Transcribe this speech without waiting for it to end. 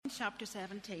chapter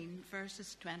 17,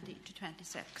 verses 20 to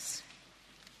 26.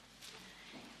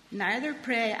 Neither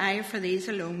pray I for these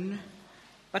alone,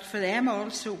 but for them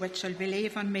also which shall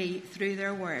believe on me through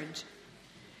their word,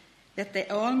 that they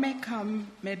all may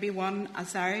be one,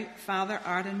 as thou, Father,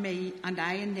 art in me, and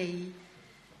I in thee,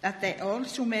 that they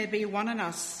also may be one in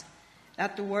us,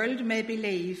 that the world may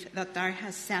believe that thou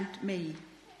hast sent me.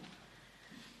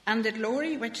 And the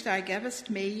glory which thou givest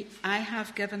me, I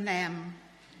have given them,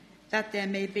 that they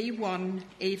may be one,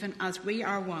 even as we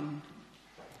are one.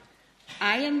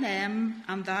 I in them,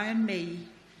 and thou in me,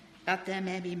 that they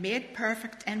may be made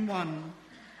perfect in one,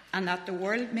 and that the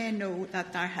world may know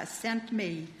that thou hast sent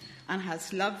me, and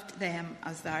hast loved them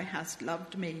as thou hast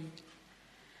loved me.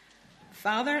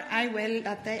 Father, I will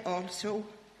that they also,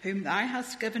 whom thou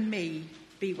hast given me,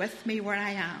 be with me where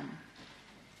I am,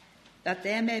 that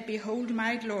they may behold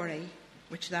my glory,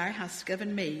 which thou hast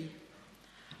given me.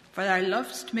 For thou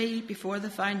lovest me before the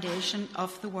foundation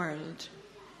of the world.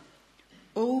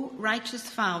 O righteous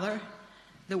Father,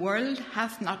 the world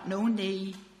hath not known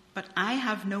thee, but I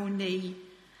have known thee,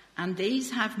 and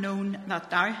these have known that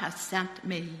thou hast sent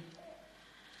me.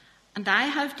 And I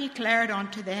have declared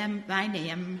unto them thy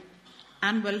name,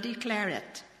 and will declare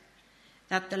it,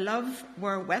 that the love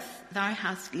wherewith thou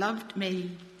hast loved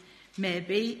me may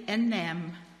be in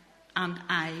them, and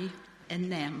I in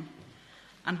them.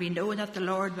 And we know that the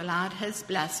Lord will add his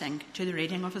blessing to the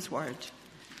reading of his word.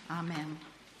 Amen.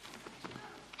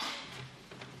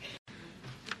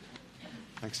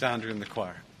 Thanks to Andrew and the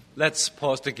choir. Let's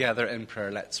pause together in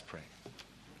prayer. Let's pray.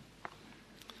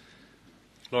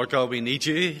 Lord God, we need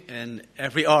you in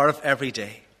every hour of every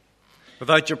day.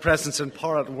 Without your presence and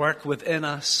power at work within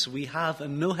us, we have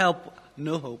no help,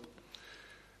 no hope.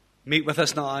 Meet with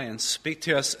us now and speak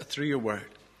to us through your word.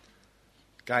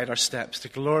 Guide our steps to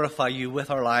glorify you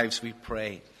with our lives, we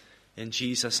pray. In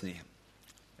Jesus' name,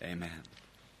 amen.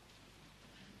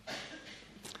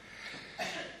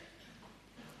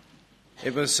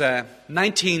 It was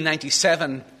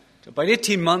 1997, about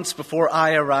 18 months before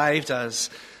I arrived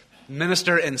as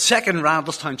minister in 2nd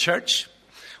Randalstown Church,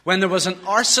 when there was an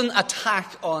arson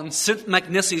attack on St.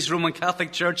 Macnissy's Roman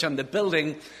Catholic Church and the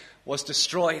building was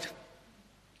destroyed.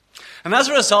 And as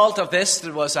a result of this,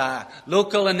 there was a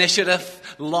local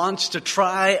initiative launched to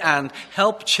try and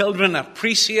help children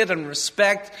appreciate and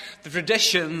respect the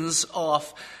traditions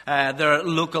of their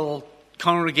local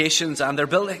congregations and their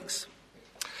buildings.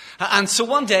 And so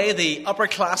one day, the upper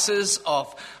classes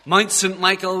of Mount St.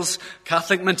 Michael's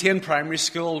Catholic Maintained Primary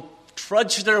School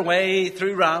trudged their way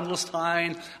through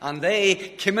Randalstown, and they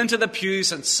came into the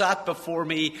pews and sat before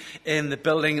me in the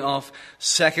building of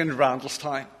 2nd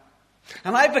Randalstown.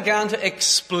 And I began to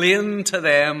explain to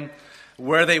them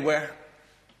where they were.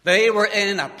 They were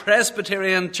in a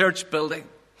Presbyterian church building.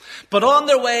 But on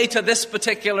their way to this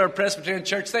particular Presbyterian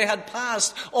church, they had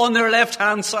passed on their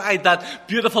left-hand side that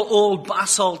beautiful old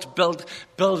basalt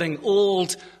building,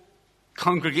 old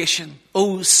congregation,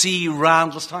 O.C.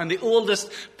 Randalstown, the oldest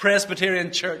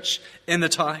Presbyterian church in the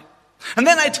town. And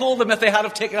then I told them if they had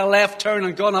have taken a left turn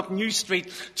and gone up New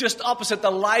Street, just opposite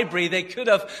the library, they could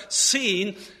have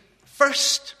seen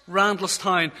First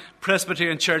Randalstown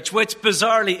Presbyterian Church, which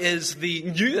bizarrely is the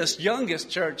newest, youngest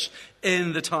church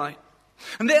in the town.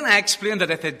 And then I explained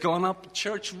that if they'd gone up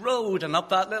Church Road and up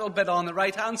that little bit on the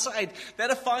right-hand side, they'd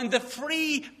have found the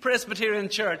Free Presbyterian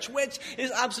Church, which is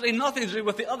absolutely nothing to do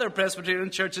with the other Presbyterian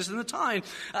churches in the town.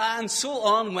 And so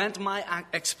on went my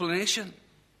explanation.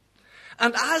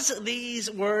 And as these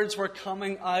words were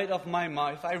coming out of my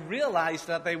mouth, I realized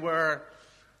that they were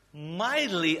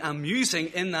mildly amusing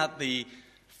in that the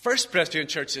First Presbyterian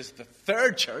Church is the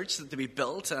third church to be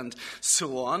built and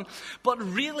so on, but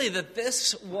really that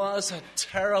this was a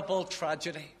terrible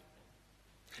tragedy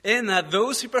in that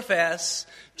those who profess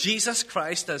Jesus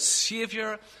Christ as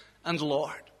Saviour and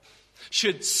Lord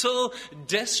should so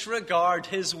disregard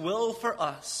his will for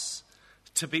us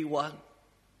to be one.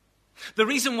 The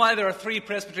reason why there are 3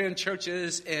 Presbyterian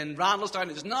churches in Randalstown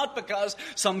is not because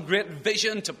some great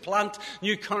vision to plant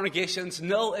new congregations.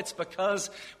 No, it's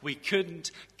because we couldn't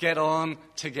get on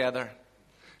together.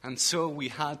 And so we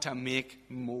had to make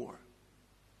more.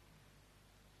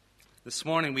 This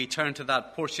morning we turn to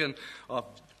that portion of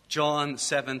John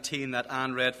 17 that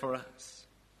Anne read for us.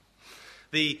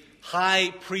 The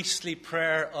high priestly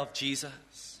prayer of Jesus.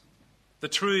 The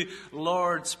true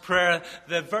Lord's Prayer,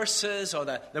 the verses or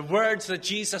the words that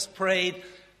Jesus prayed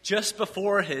just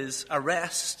before his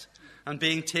arrest and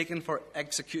being taken for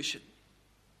execution.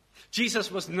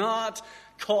 Jesus was not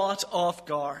caught off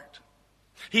guard.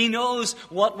 He knows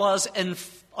what was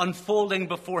unfolding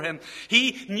before him.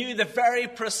 He knew the very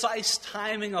precise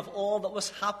timing of all that was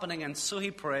happening, and so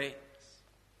he prayed.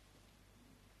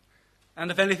 And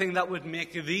if anything, that would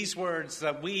make these words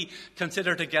that we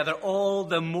consider together all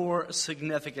the more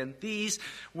significant. These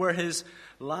were his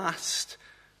last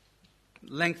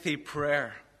lengthy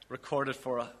prayer recorded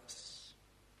for us.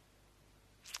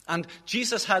 And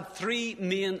Jesus had three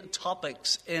main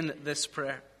topics in this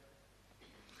prayer.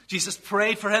 Jesus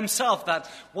prayed for himself that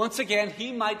once again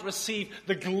he might receive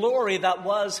the glory that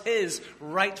was his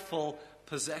rightful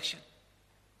possession.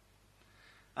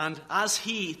 And as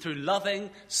he, through loving,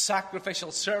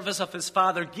 sacrificial service of his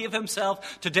Father, gave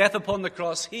himself to death upon the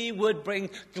cross, he would bring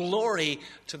glory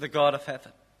to the God of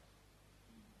heaven.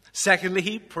 Secondly,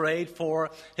 he prayed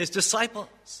for his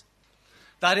disciples,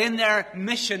 that in their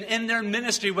mission, in their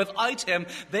ministry without him,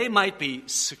 they might be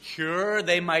secure,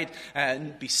 they might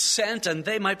be sent, and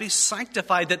they might be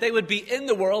sanctified, that they would be in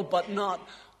the world but not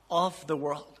of the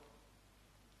world.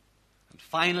 And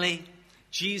finally,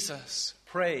 Jesus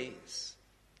prays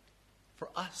for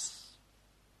us.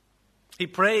 He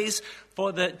prays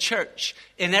for the church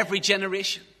in every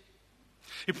generation.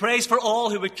 He prays for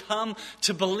all who would come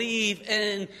to believe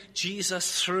in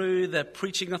Jesus through the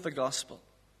preaching of the gospel.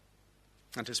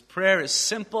 And his prayer is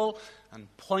simple and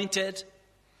pointed,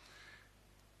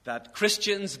 that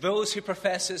Christians, those who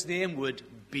profess his name, would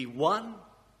be one,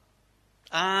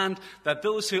 and that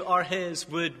those who are his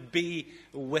would be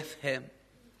with him,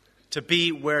 to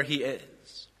be where he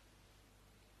is.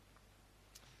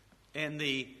 In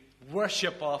the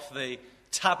worship of the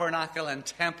tabernacle and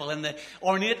temple, in the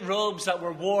ornate robes that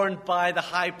were worn by the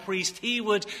high priest, he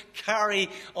would carry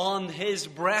on his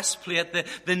breastplate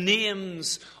the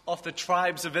names of the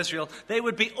tribes of Israel. They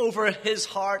would be over his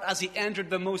heart as he entered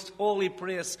the most holy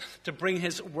place to bring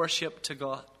his worship to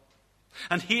God.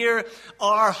 And here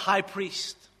our high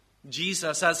priest,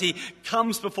 Jesus, as he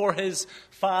comes before his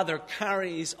Father,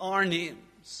 carries our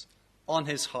names on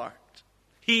his heart.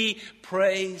 He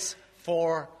prays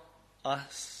for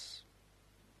us.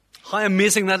 How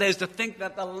amazing that is, to think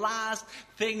that the last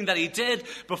thing that he did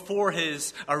before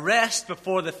his arrest,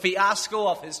 before the fiasco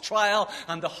of his trial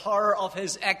and the horror of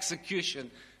his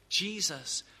execution,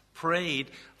 Jesus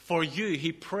prayed for you.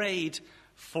 He prayed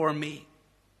for me.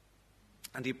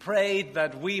 And he prayed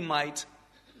that we might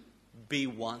be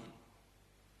one.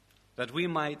 That we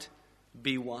might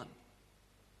be one.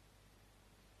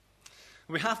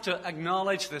 We have to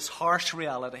acknowledge this harsh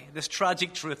reality, this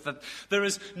tragic truth, that there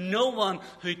is no one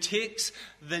who takes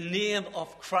the name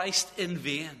of Christ in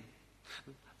vain,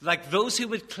 like those who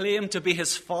would claim to be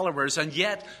his followers and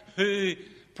yet who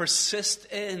persist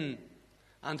in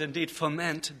and indeed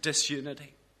foment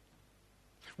disunity.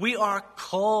 We are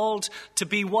called to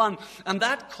be one, and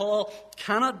that call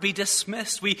cannot be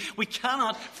dismissed. We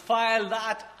cannot file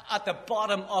that at the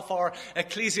bottom of our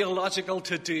ecclesiological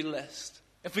to-do list.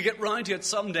 If we get round to it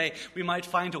someday, we might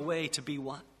find a way to be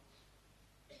one.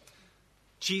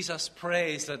 Jesus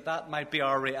prays that that might be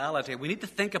our reality. We need to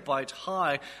think about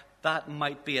how that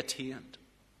might be attained.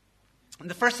 And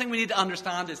the first thing we need to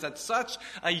understand is that such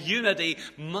a unity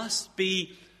must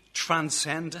be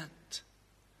transcendent.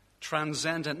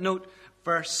 Transcendent. Note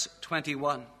verse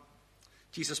 21.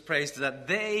 Jesus prays that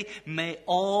they may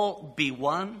all be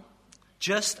one,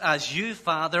 just as you,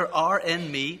 Father, are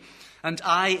in me, and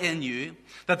I in you,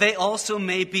 that they also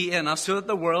may be in us, so that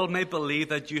the world may believe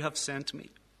that you have sent me.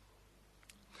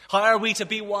 How are we to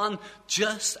be one?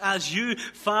 Just as you,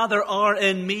 Father, are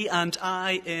in me and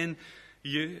I in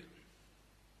you.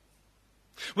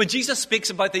 When Jesus speaks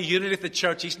about the unity of the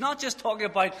church, he's not just talking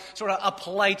about sort of a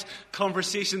polite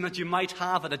conversation that you might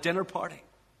have at a dinner party.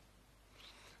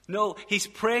 No, he's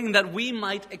praying that we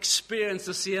might experience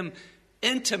the same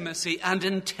intimacy and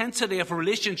intensity of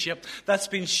relationship that's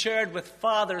been shared with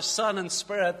Father, Son, and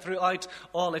Spirit throughout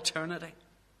all eternity.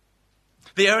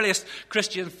 The earliest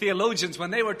Christian theologians, when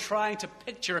they were trying to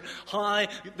picture how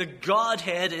the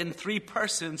Godhead in three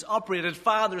persons operated,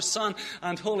 Father, Son,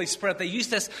 and Holy Spirit, they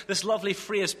used this lovely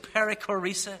phrase,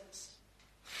 perichoresis.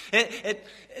 It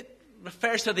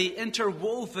refers to the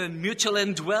interwoven mutual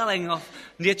indwelling of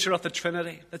nature of the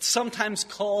Trinity. It's sometimes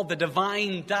called the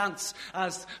divine dance,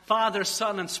 as Father,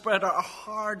 Son, and Spirit are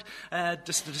hard to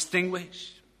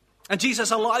distinguish. And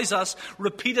Jesus allows us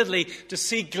repeatedly to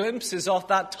see glimpses of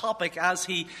that topic as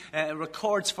he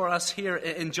records for us here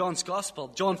in John's Gospel.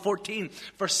 John 14,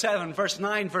 verse 7, verse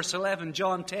 9, verse 11,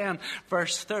 John 10,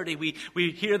 verse 30.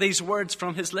 We hear these words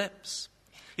from his lips.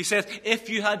 He says, "If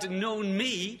you had known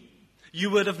me, you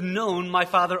would have known my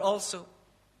Father also.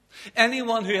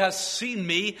 Anyone who has seen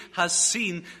me has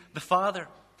seen the Father.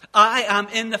 I am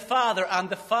in the Father, and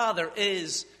the Father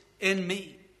is in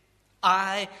me.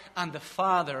 I and the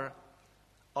Father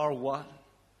are one.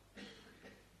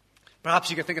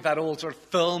 Perhaps you could think of that old sort of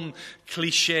film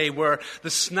cliche where the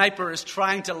sniper is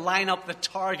trying to line up the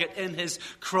target in his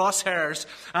crosshairs.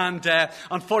 And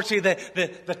unfortunately,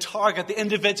 the target, the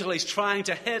individual he's trying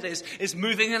to hit, is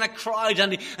moving in a crowd.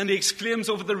 And he exclaims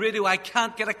over the radio, "I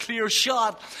can't get a clear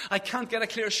shot. I can't get a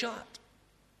clear shot."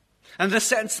 And in a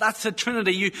sense, that's the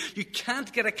Trinity. You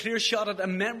can't get a clear shot at a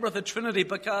member of the Trinity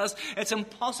because it's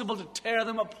impossible to tear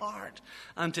them apart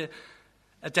and to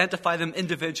identify them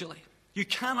individually. You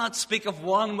cannot speak of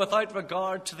one without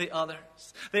regard to the others.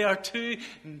 They are too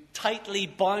tightly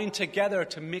bound together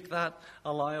to make that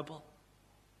allowable.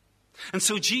 And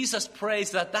so Jesus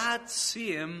prays that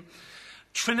same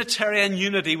Trinitarian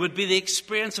unity would be the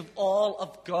experience of all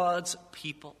of God's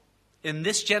people in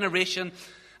this generation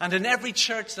and in every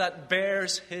church that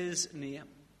bears his name.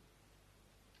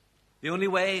 The only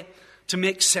way to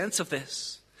make sense of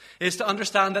this is to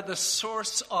understand that the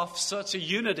source of such a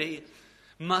unity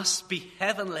must be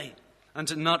heavenly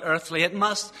and not earthly. It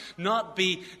must not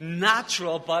be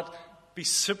natural, but be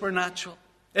supernatural.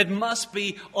 It must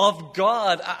be of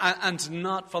God and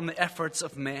not from the efforts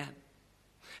of men.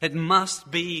 It must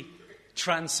be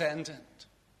transcendent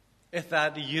if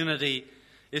that unity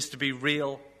is to be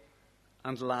real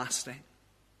and lasting.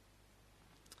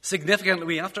 Significantly,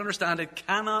 we have to understand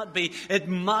it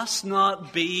must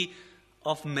not be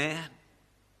of men.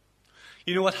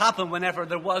 You know what happened whenever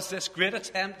there was this great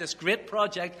attempt, this great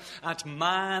project at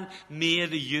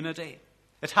man-made unity?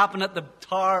 It happened at the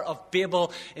Tower of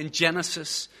Babel in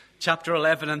Genesis chapter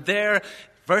 11. And there,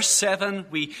 verse 7,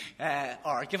 we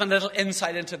are given a little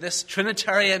insight into this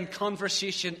Trinitarian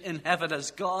conversation in heaven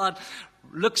as God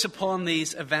looks upon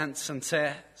these events and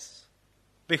says,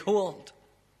 "Behold,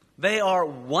 they are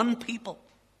one people,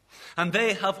 and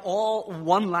they have all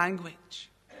one language.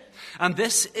 And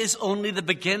this is only the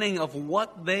beginning of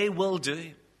what they will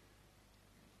do.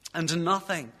 And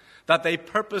nothing that they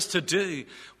purpose to do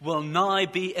will now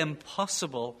be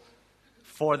impossible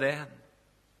for them."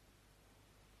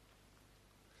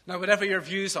 Now, whatever your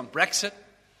views on Brexit,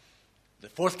 the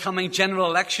forthcoming general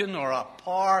election, or a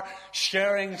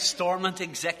power-sharing Stormont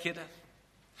executive,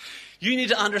 you need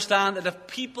to understand that if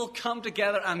people come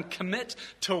together and commit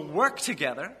to work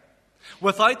together,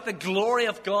 without the glory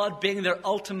of God being their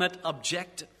ultimate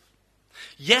objective,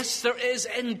 yes, there is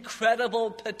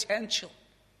incredible potential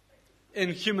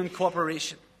in human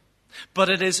cooperation, but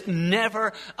it is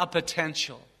never a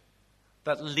potential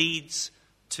that leads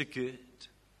to good.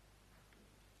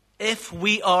 If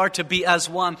we are to be as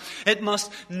one, it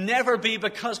must never be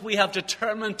because we have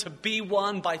determined to be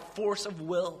one by force of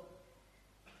will.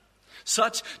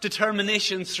 Such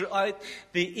determinations throughout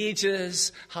the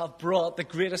ages have brought the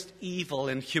greatest evil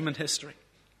in human history.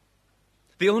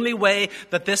 The only way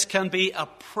that this can be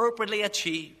appropriately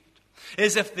achieved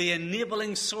is if the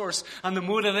enabling source and the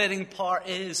motivating power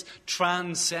is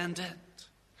transcendent.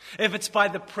 If it's by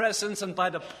the presence and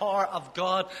by the power of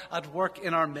God at work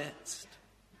in our midst.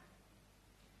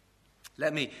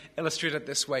 Let me illustrate it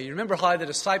this way. You remember how the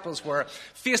disciples were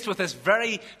faced with this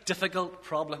very difficult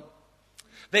problem.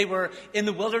 They were in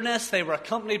the wilderness. They were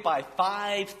accompanied by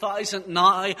 5,000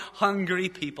 now hungry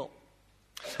people.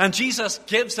 And Jesus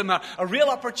gives them a real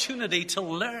opportunity to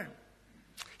learn.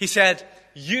 He said,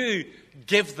 "You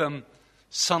give them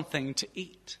something to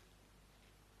eat."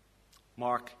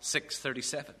 Mark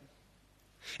 6:37.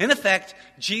 In effect,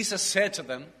 Jesus said to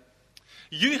them,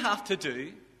 you have to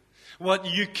do what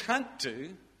you can't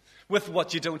do with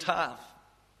what you don't have.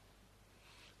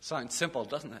 Sounds simple,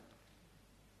 doesn't it?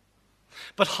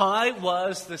 But how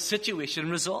was the situation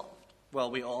resolved?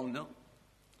 Well, we all know.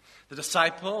 The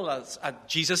disciple, at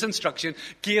Jesus' instruction,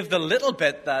 gave the little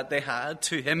bit that they had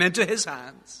to him into his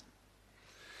hands.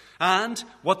 And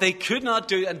what they could not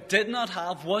do and did not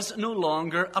have was no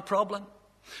longer a problem.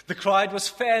 The crowd was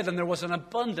fed and there was an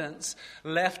abundance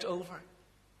left over.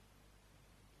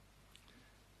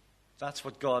 That's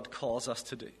what God calls us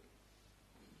to do.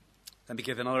 Let me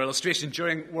give another illustration.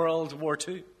 During World War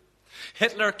II,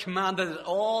 Hitler commanded that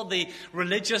all the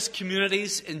religious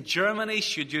communities in Germany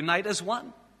should unite as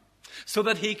one, so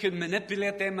that he could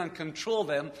manipulate them and control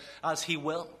them as he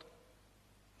willed.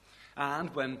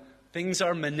 And when things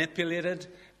are manipulated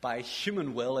by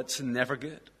human will, it's never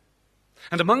good.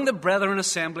 And among the Brethren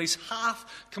assemblies, half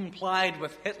complied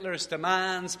with Hitler's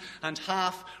demands and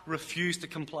half refused to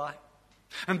comply.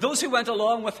 And those who went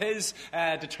along with his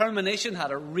determination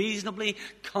had a reasonably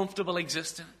comfortable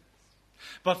existence.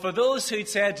 But for those who'd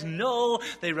said no,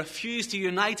 they refused to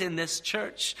unite in this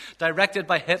church directed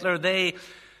by Hitler, they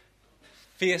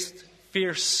faced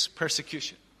fierce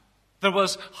persecution. There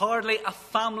was hardly a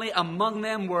family among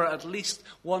them where at least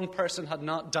one person had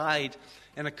not died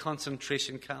in a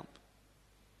concentration camp.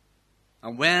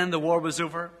 And when the war was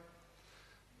over,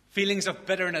 feelings of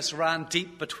bitterness ran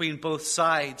deep between both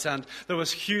sides, and there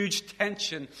was huge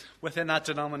tension within that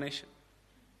denomination.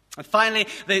 And finally,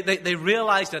 they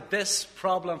realized that this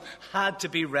problem had to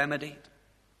be remedied.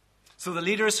 So the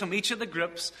leaders from each of the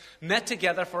groups met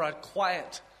together for a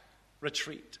quiet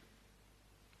retreat.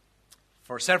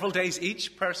 For several days,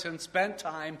 each person spent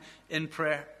time in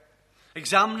prayer,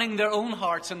 examining their own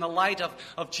hearts in the light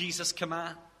of Jesus'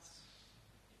 commands.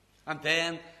 And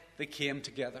then they came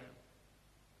together.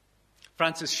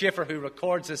 Francis Schaeffer, who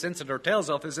records this incident or tells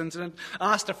of this incident,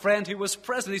 asked a friend who was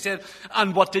present. He said,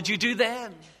 "And what did you do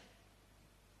then?"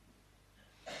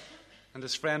 And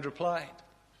his friend replied,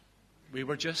 "We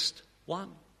were just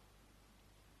one.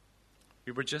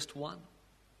 We were just one."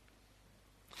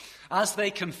 As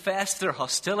they confessed their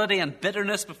hostility and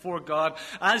bitterness before God,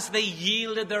 as they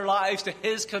yielded their lives to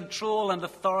His control and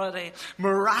authority,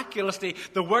 miraculously,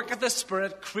 the work of the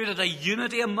Spirit created a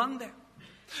unity among them.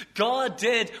 God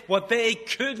did what they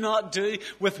could not do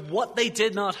with what they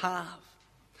did not have.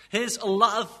 His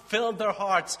love filled their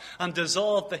hearts and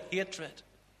dissolved the hatred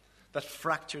that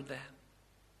fractured them.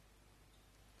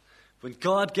 When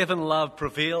God-given love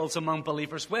prevails among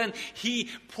believers, when He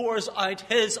pours out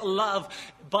His love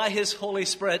by His Holy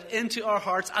Spirit into our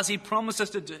hearts as He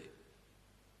promises to do,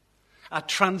 a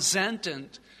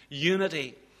transcendent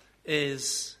unity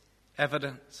is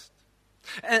evidenced.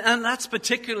 And that's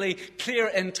particularly clear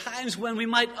in times when we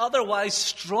might otherwise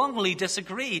strongly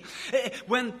disagree.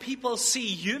 When people see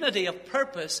unity of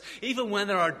purpose, even when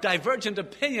there are divergent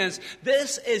opinions,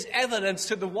 this is evidence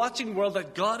to the watching world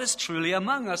that God is truly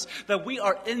among us, that we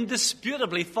are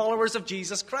indisputably followers of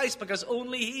Jesus Christ, because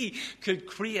only He could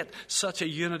create such a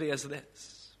unity as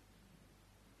this.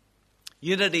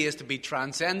 Unity is to be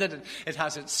transcendent. It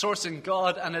has its source in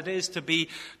God, and it is to be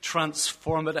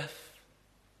transformative.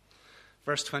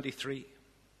 Verse 23,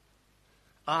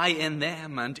 "I in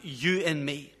them and you in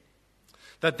me,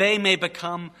 that they may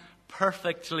become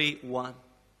perfectly one,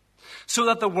 so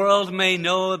that the world may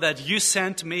know that you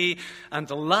sent me and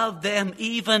loved them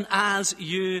even as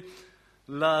you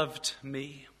loved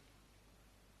me."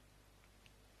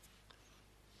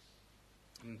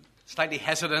 I'm slightly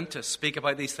hesitant to speak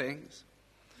about these things,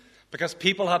 because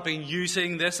people have been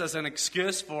using this as an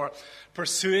excuse for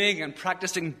pursuing and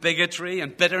practicing bigotry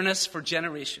and bitterness for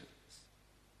generations.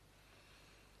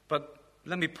 But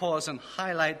let me pause and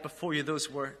highlight before you those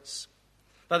words,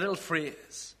 that little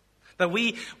phrase, that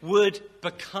we would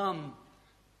become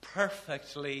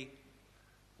perfectly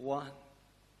one.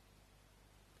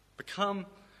 Become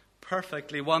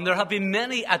perfectly one. There have been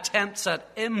many attempts at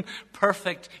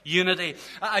imperfect unity,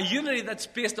 a unity that's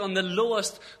based on the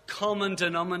lowest common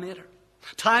denominator.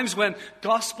 Times when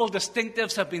gospel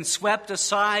distinctives have been swept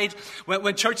aside,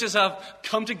 when churches have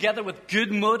come together with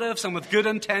good motives and with good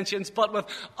intentions, but with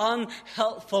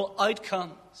unhelpful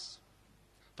outcomes,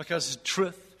 because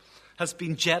truth has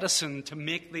been jettisoned to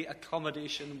make the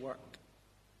accommodation work.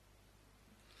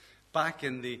 Back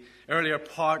in the earlier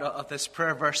part of this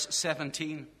prayer, verse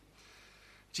 17,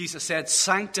 Jesus said,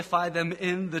 "Sanctify them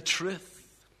in the truth.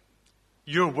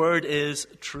 Your word is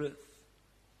truth."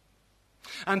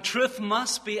 And truth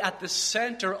must be at the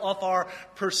center of our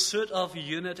pursuit of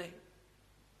unity.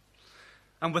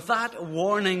 And with that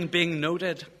warning being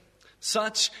noted,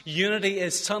 such unity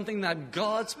is something that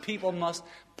God's people must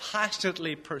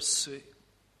passionately pursue.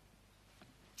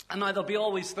 And now there'll be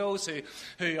always those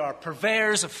who are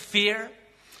purveyors of fear,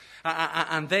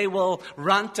 and they will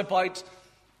rant about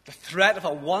the threat of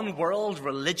a one-world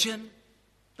religion,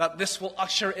 that this will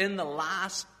usher in the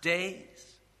last days.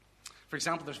 For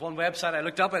example, there's one website I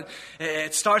looked up, and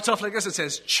it starts off like this. It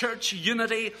says, "Church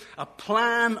unity, a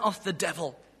plan of the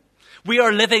devil. We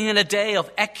are living in a day of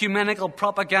ecumenical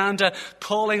propaganda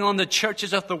calling on the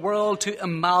churches of the world to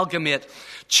amalgamate.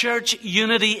 Church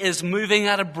unity is moving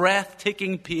at a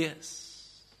breathtaking pace."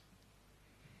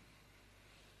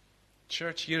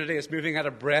 Church unity is moving at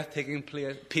a breathtaking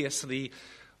pace. The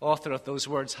author of those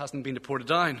words hasn't been deported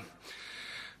down.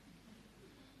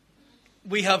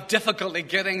 We have difficulty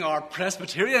getting our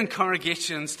Presbyterian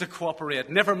congregations to cooperate,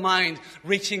 never mind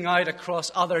reaching out across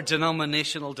other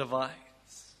denominational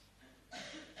divides.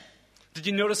 Did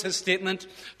you notice his statement?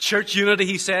 Church unity,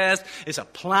 he says, is a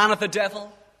plan of the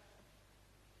devil.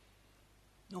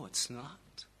 No, it's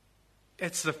not.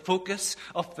 It's the focus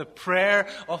of the prayer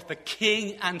of the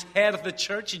King and head of the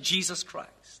church, Jesus Christ.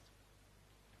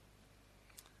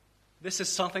 This is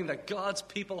something that God's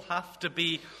people have to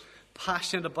be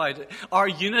passionate about it. Our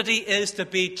unity is to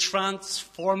be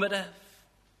transformative.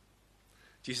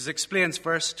 Jesus explains,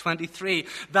 verse 23,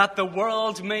 that the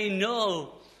world may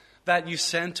know that you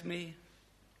sent me.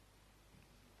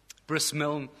 Bruce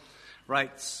Milne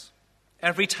writes,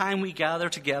 every time we gather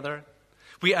together,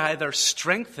 we either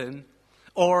strengthen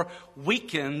or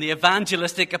weaken the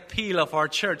evangelistic appeal of our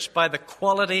church by the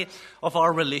quality of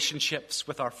our relationships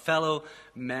with our fellow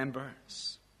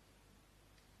members.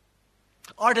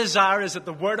 Our desire is that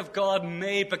the Word of God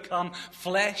may become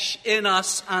flesh in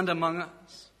us and among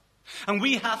us. And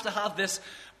we have to have this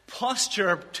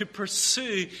posture to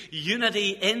pursue unity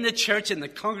in the church, in the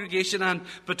congregation, and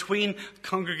between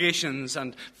congregations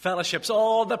and fellowships,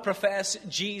 all that profess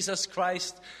Jesus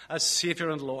Christ as Savior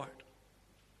and Lord.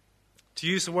 To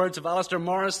use the words of Alistair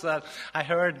Morris that I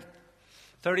heard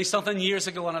 30-something years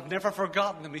ago, and I've never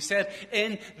forgotten them. He said,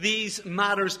 in these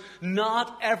matters,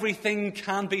 not everything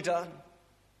can be done.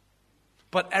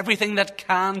 But everything that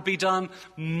can be done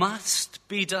must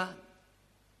be done.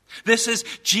 This is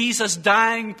Jesus'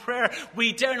 dying prayer.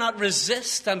 We dare not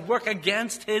resist and work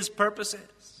against his purposes.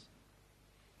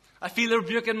 I feel a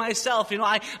rebuke in myself.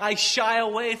 I shy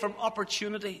away from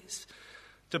opportunities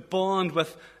to bond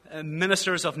with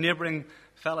ministers of neighboring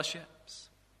fellowships.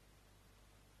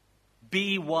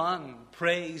 Be one.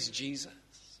 Praise Jesus.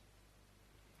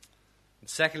 And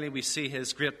secondly, we see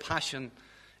his great passion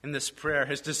in this prayer,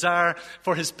 his desire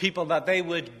for his people that they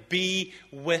would be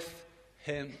with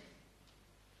him.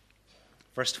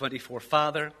 Verse 24,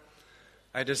 Father,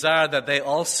 I desire that they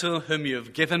also whom you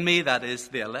have given me, that is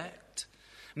the elect,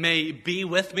 may be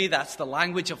with me. That's the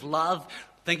language of love.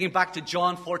 Thinking back to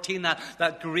John 14,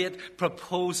 that great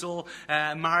proposal,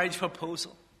 marriage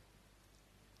proposal.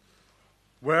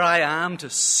 Where I am to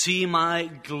see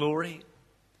my glory.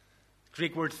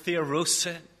 Greek word theoros.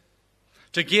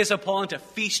 To gaze upon, to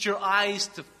feast your eyes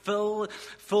to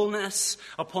fullness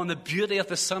upon the beauty of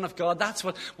the Son of God. That's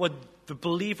what the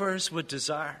believers would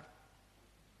desire.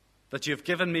 That you have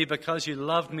given me because you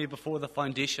loved me before the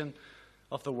foundation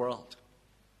of the world.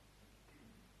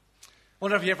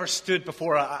 Wonder if you ever stood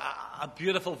before a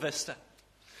beautiful vista,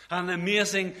 an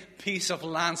amazing piece of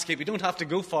landscape. You don't have to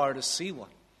go far to see one.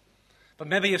 But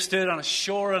maybe you've stood on a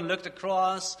shore and looked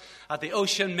across at the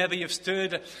ocean. Maybe you've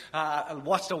stood and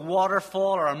watched a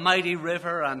waterfall or a mighty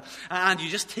river, and you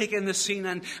just take in the scene,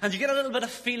 and you get a little bit of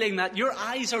feeling that your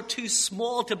eyes are too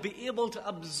small to be able to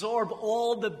absorb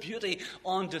all the beauty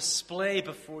on display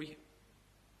before you.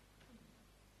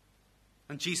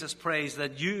 And Jesus prays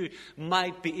that you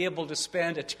might be able to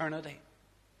spend eternity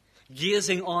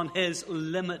gazing on his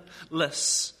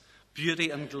limitless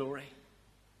beauty and glory.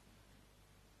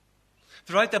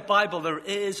 Throughout the Bible, there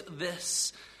is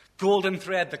this golden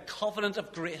thread, the covenant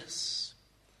of grace,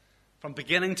 from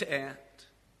beginning to end.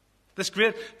 This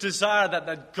great desire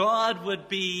that God would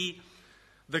be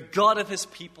the God of his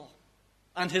people,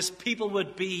 and his people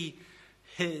would be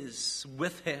his,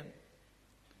 with him.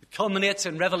 It culminates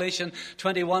in Revelation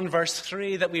 21, verse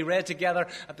 3, that we read together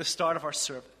at the start of our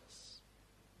service.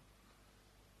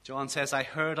 John says, I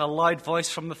heard a loud voice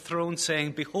from the throne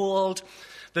saying, Behold,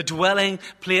 the dwelling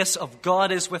place of God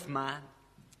is with man.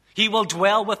 He will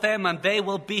dwell with them, and they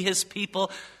will be his people,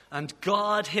 and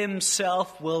God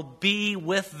himself will be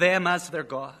with them as their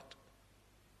God.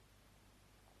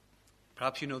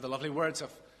 Perhaps you know the lovely words of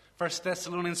 1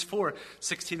 Thessalonians 4,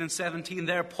 16 and 17.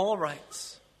 There Paul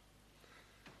writes,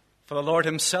 For the Lord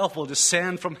himself will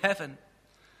descend from heaven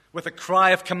with a cry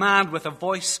of command, with the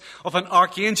voice of an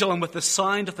archangel, and with the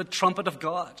sound of the trumpet of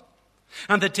God.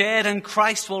 And the dead in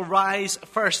Christ will rise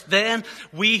first. Then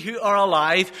we who are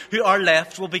alive, who are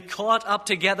left, will be caught up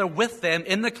together with them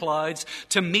in the clouds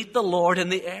to meet the Lord in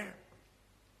the air.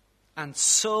 And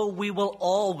so we will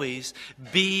always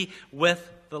be with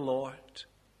the Lord.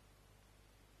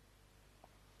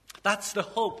 That's the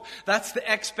hope. That's the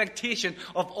expectation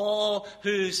of all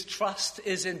whose trust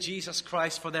is in Jesus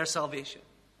Christ for their salvation.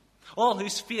 All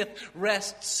whose faith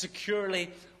rests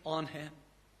securely on him.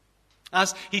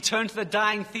 As he turned to the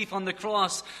dying thief on the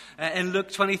cross in Luke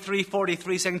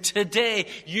 23:43, saying, Today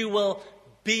you will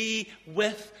be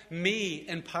with me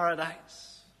in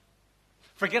paradise.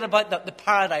 Forget about the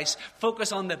paradise.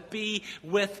 Focus on the be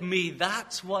with me.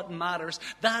 That's what matters.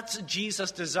 That's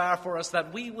Jesus' desire for us,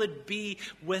 that we would be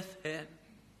with him.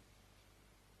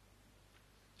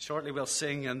 Shortly we'll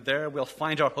sing, and there we'll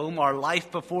find our home, our life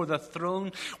before the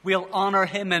throne. We'll honor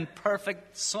him in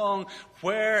perfect song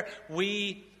where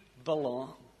we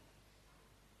belong.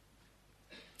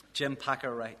 Jim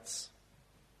Packer writes,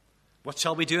 What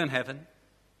shall we do in heaven?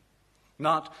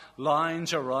 Not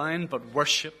lounge around, but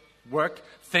worship, work,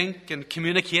 think, and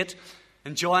communicate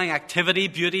enjoying activity,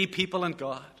 beauty, people, and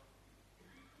God.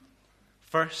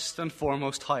 First and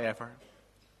foremost, however,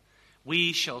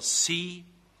 we shall see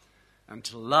and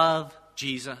to love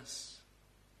Jesus,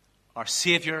 our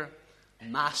Savior,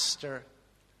 Master,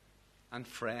 and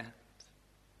friend.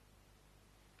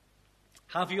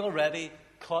 Have you already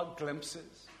caught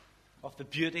glimpses of the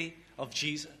beauty of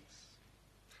Jesus?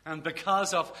 And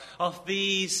because of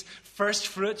these first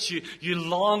fruits, you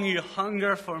long, you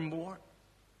hunger for more.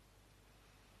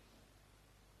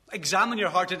 Examine your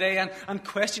heart today and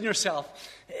question yourself,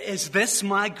 is this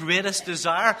my greatest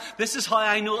desire? This is how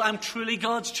I know I'm truly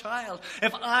God's child.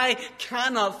 If I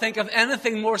cannot think of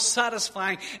anything more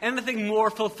satisfying, anything more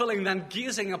fulfilling than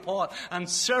gazing upon and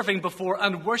serving before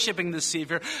and worshipping the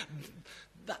Savior,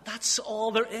 that's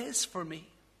all there is for me.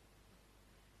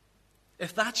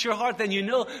 If that's your heart, then you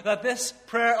know that this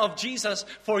prayer of Jesus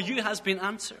for you has been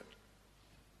answered.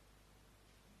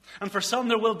 And for some,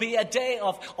 there will be a day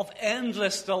of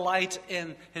endless delight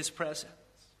in His presence.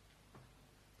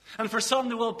 And for some,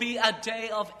 there will be a day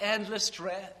of endless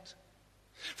dread.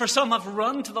 For some have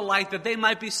run to the light that they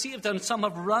might be saved, and some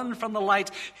have run from the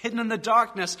light, hidden in the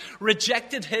darkness,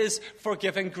 rejected His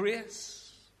forgiving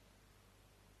grace.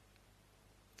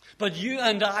 But you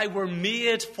and I were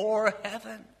made for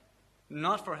heaven,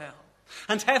 not for hell.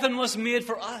 And heaven was made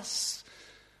for us,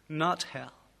 not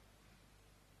hell.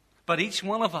 But each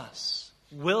one of us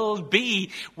will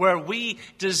be where we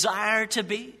desire to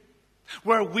be,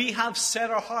 where we have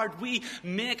set our heart. We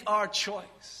make our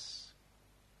choice.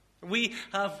 We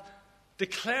have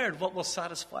declared what will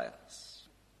satisfy us.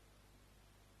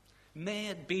 May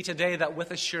it be today that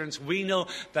with assurance we know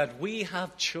that we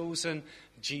have chosen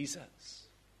Jesus.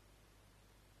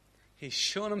 He's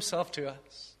shown Himself to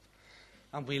us,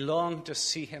 and we long to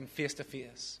see Him face to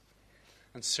face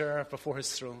and serve before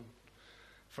His throne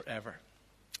forever.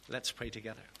 Let's pray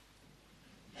together.